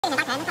这个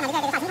打开能看到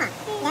这个发情况，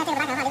你看这个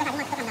不打开的话，这个发情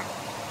况都看不到。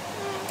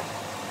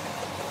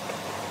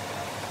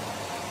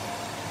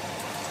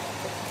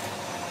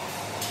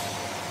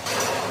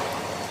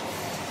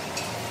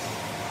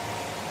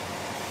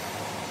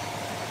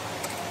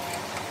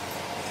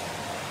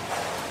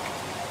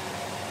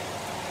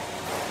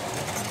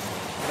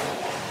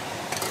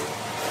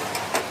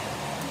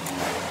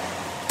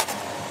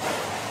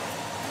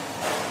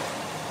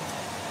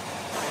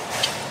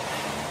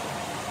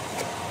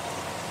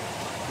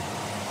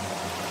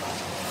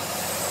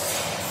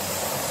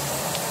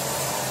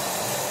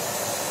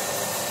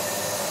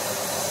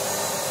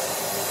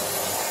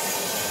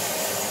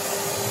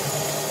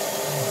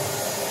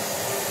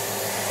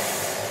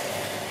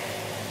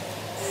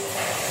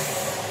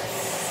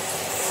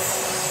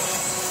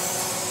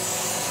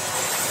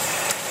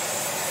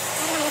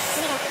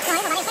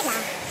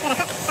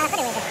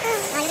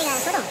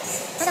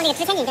这个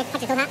支撑进去，它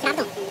指头它拉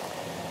不动。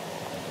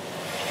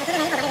我昨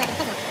天以后把这个开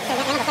动，这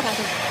两个都合起来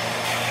行。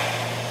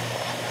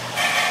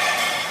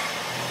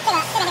这边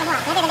这个膜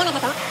和这个两边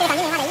太松，这个当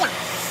年用的一样。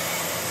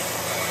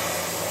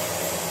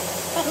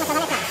这什么说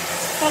法来说？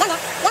这两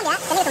边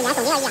跟这个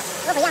中间一样，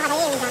如果不一样的话它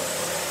也有影响。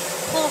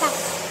所以说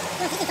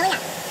用机器瞅一下，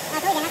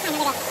瞅一下它看看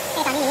这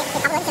个当年就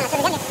差不多就行了。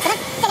就是两边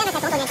不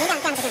能这两边太松，中间紧这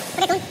样不行，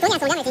或者中间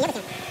松两边紧也不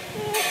行。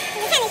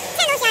你看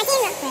都需要紧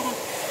的。对对。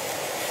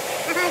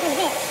然后就一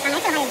直刚开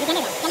始的话就一点这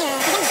个，跟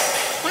这个时间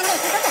长。然后这个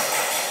手指，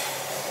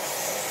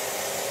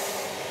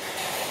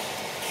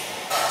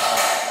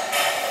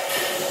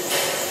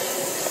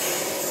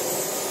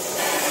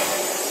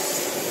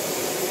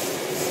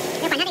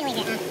要观察这个位置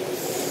啊，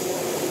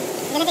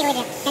你看这个位置，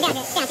像这样子，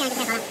这样就不太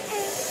好了。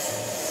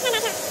那咋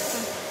整？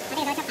把这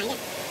个稍宽一点。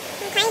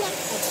宽一点。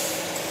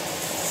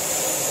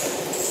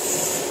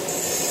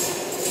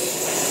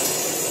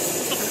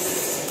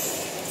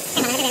太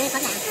宽了，太宽了，这边容易跑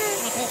出来啊，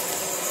再注意。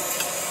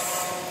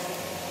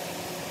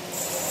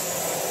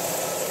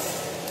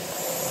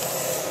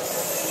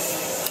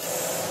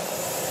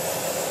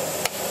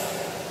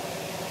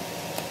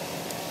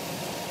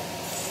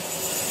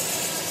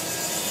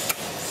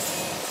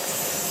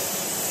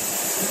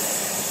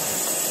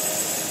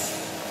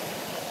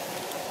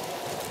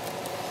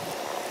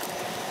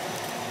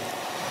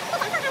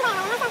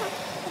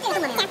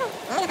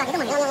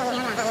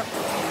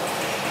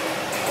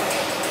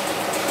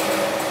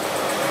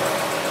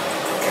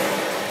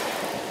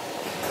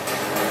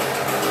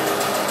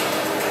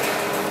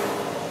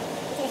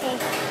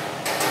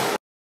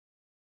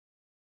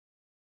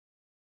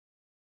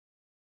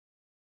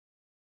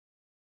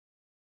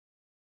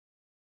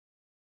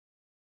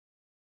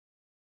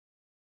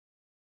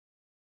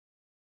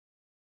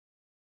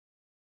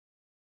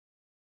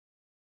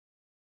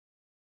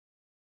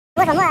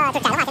如果说膜就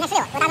窄的话，现在16，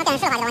如果打算变成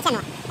10的话，就往前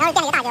挪；然后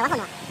变了一个大就往后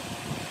挪。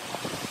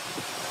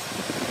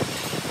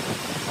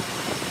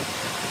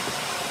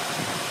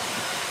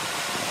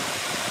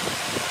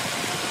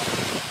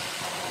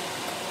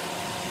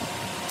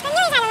那扭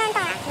一下就能动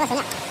了。我松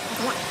掉，我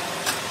松掉。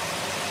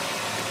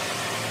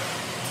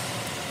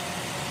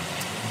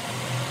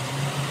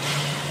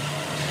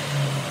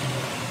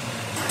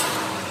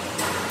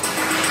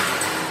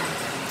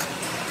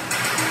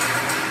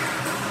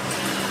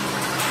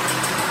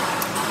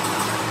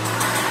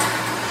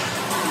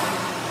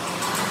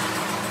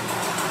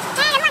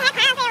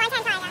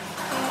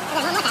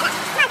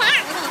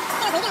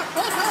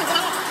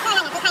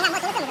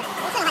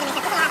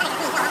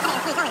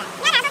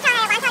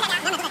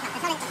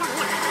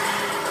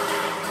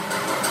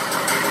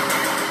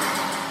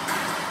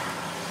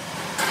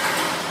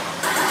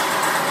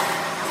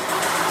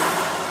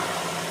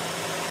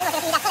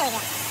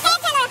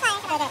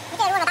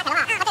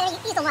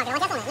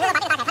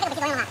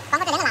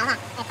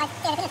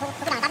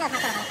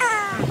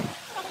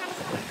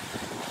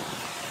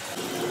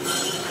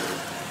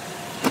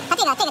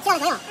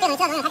这个起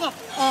到的作用，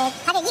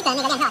它是一根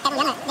那个链条带动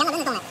两个轮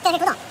子动的，这个是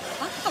主动，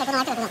哎，这个主动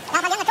还是这个主动。然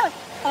后它两个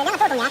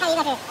轴中间还有一个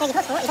是一头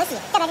粗一头细，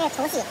这边是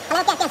粗细，后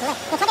来变粗的，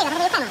就调这个它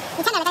就快嘛。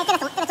你前面这个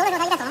走的时候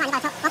它有点松的话，你把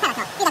它往快了调，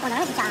别在工作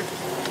时去调啊。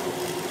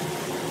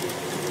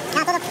然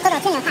后走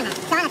轻轻看看，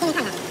调完了轻轻看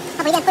看，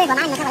它不一定不是说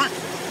马上就能调过来。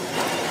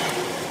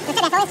就这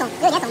边稍微松，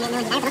有一点松没问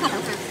题，但是不能太松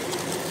啊。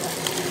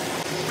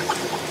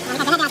你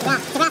看现在这样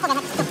基本上后边它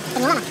就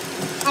扭了嘛。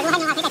如果还扭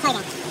的话可以再调一点，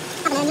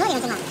它不能扭这种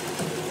情况。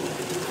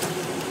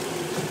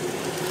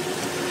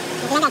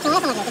这样轻微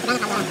的松过去就基本上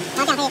差不多了，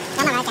然后这样可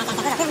以慢慢再走，不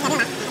用再扭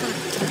了。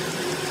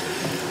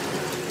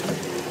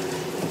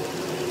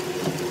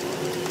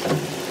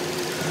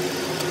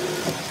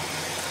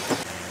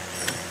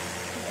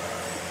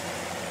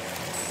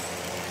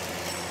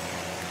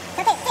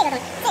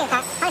这个杆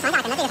稍微上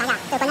下，跟着这个上下，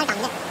这个管点长一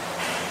点。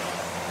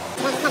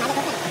慢慢就走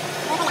顺了。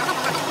我这压太高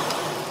了。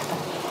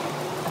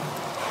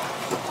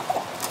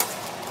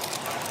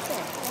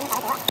有点搞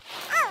得多。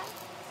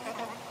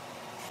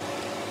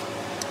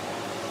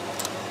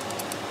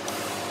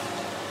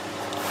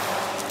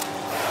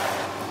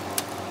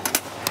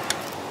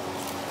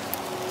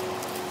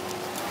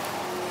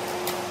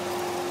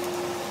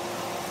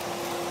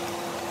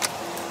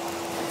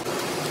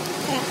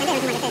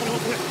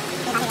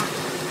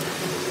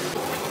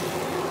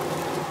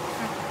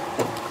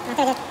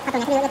这个它中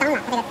间是不是有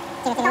档了？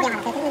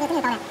它这个要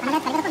变化了，这个到了，然后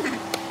它这个缝上。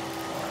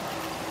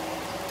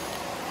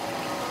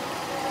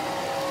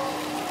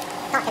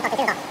到，这个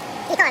到，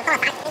一到了啥？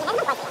你还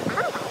能过去？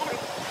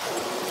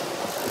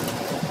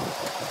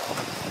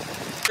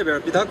这边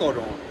比它高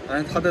中，但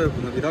是它这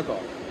不能比它高。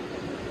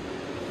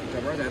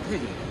这边再推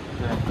进。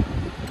对。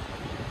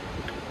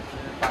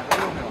把这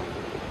个开了。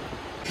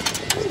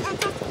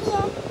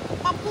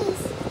That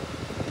piece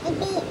it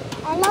be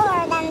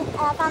lower than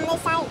from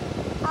this side,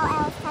 or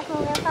else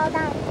tackle will fall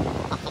down.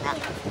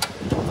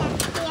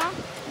 Here.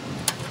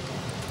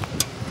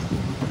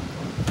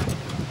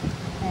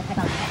 太高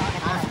了，好，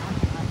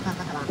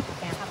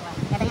这样差不多。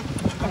再等一下，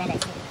这边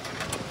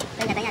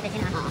等一下，这行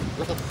啊，不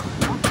行。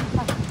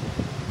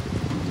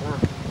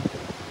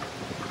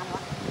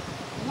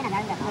你那边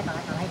应该稍微高一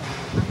点，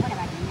我这边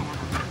比你那边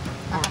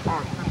好。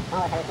往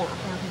我这里进啊。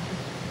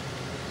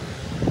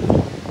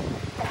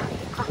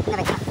好，那边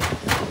行。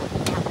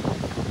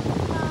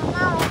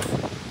Now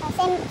it's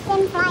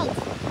same flight.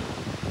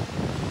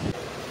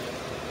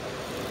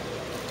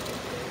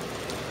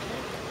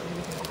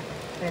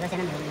 这个现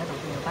在没有东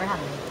西，没有板啥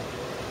东西。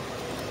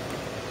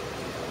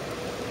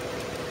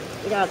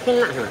有点平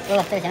了是吧？有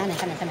了，这个现在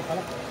上面脱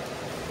了，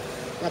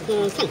要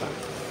平前头，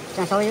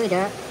这样稍微有一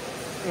点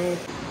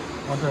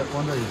往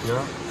这一接，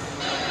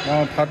然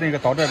后它那个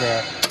到这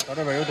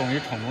边有东西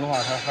撑住的话，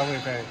它还会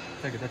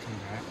再给它撑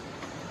开。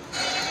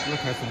如果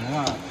太松的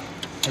话，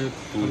它就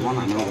往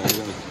那边呗，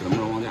这门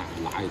往下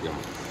拉一点。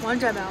往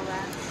这边呗。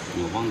有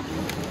往那边。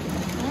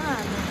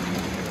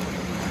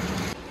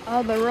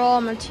The raw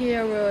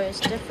material is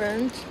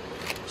different,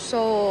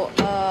 so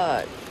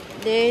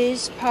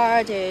this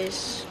part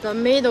is the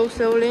middle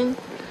filling.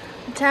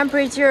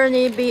 Temperature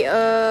need be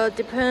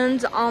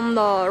depends on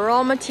the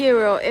raw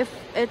material. If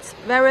it's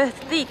very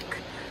thick,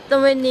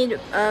 then we need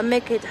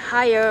make it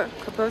higher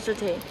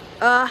capacity,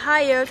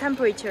 higher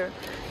temperature.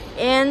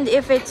 And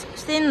if it's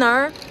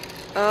thinner,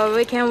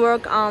 we can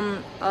work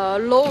on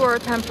lower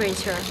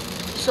temperature.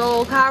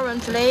 So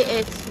currently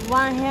it's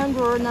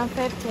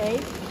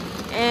 150.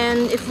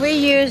 And if we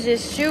use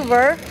this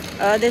silver,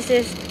 this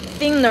is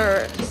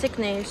thinner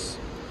thickness.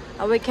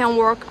 We can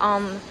work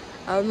on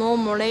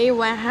normally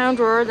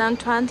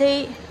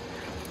 120.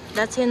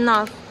 That's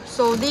enough.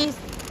 So these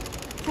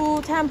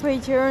two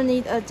temperature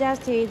need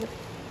adjusted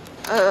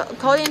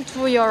according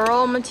to your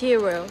raw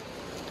material.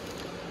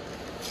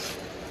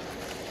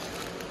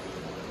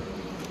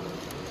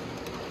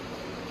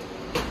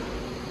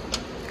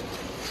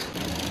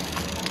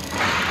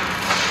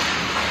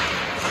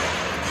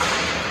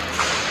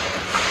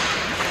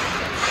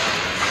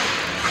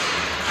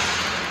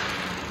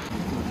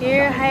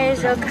 Here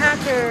has a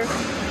cutter.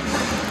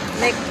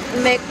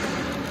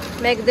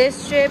 Make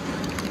this shape,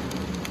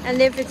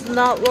 and if it's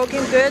not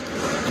working good,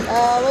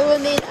 we will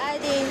need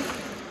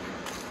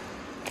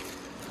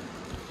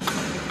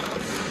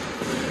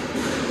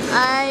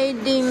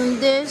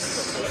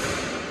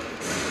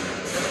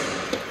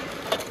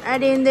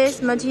adding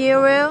this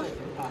material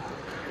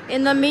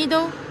in the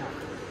middle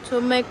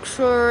to make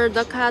sure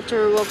the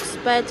cutter works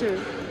better.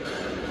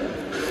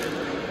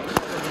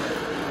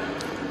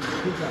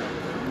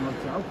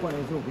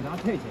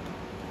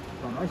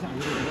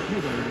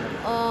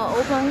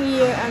 Open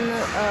here and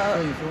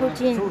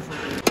put in.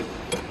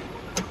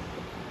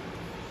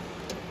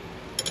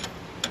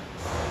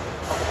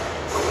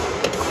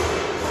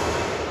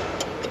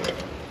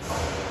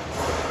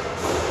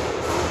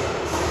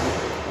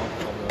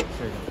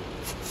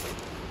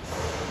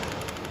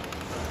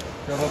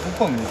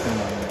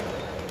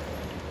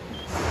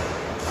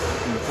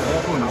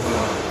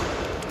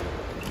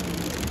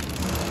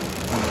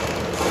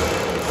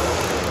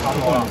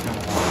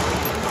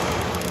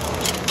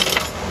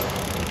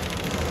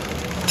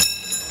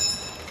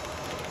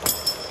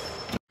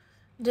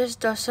 This is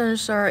the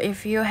sensor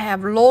if you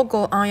have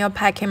logo on your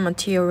packing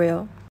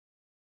material.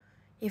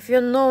 If you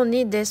don't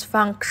need this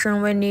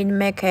function, we need to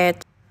make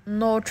it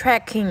no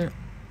tracking,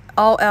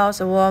 or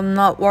else it will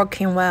not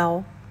working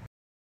well.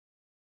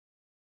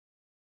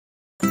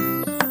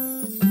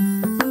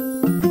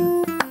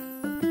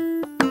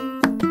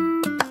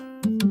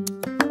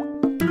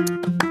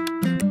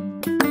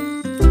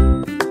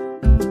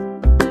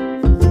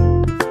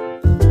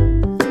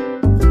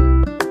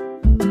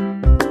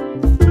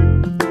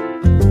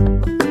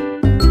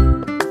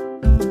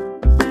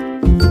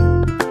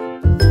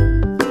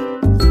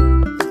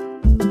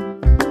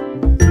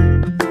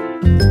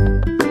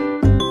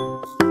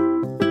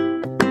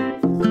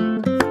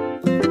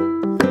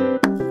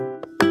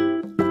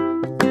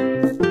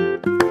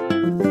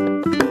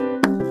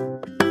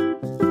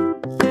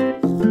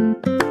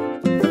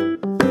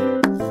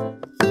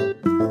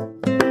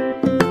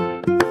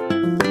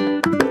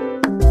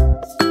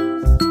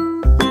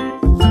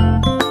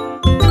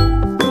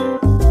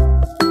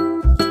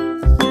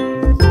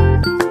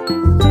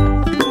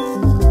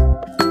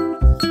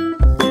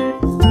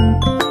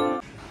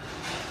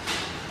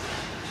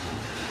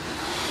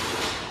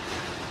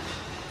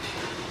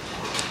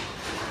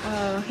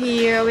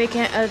 Here we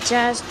can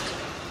adjust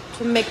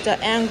to make the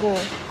angle.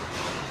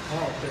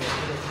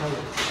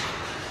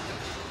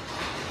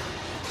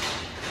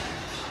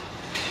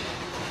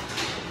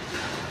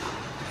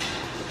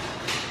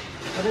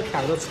 它这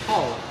片都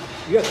糙了，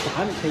越干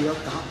它越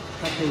干，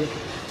它可以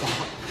干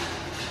好。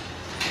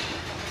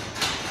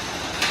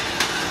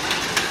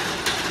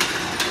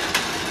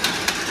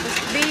The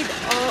speed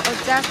are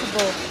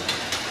adjustable.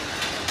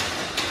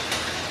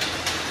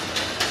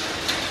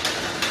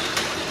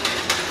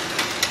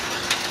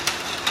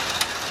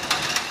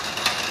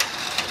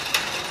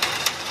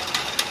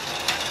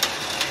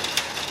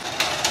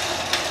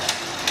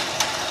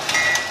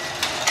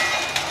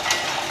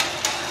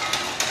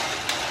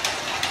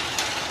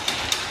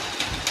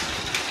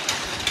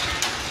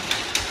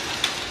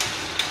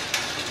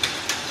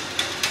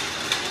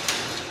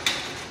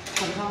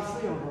正常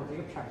使用后，这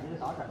个片儿你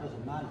到这儿都是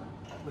满的，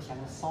不像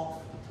那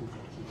少涂胶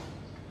体。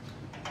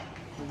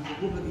我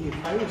们的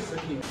还有视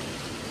频。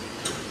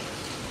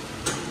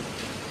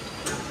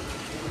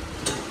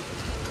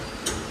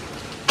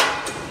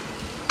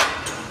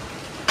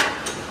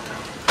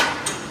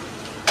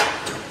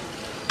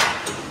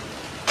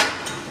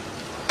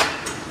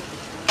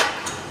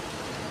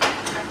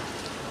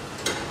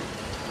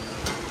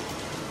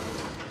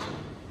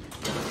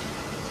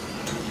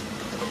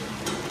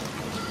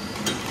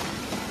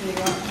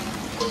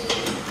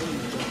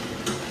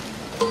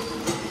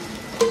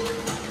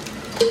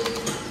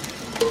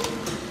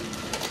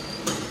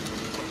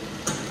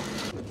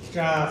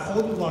这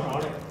厚度多少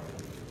嘞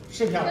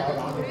？10片包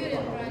装的多少？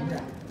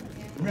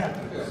这样。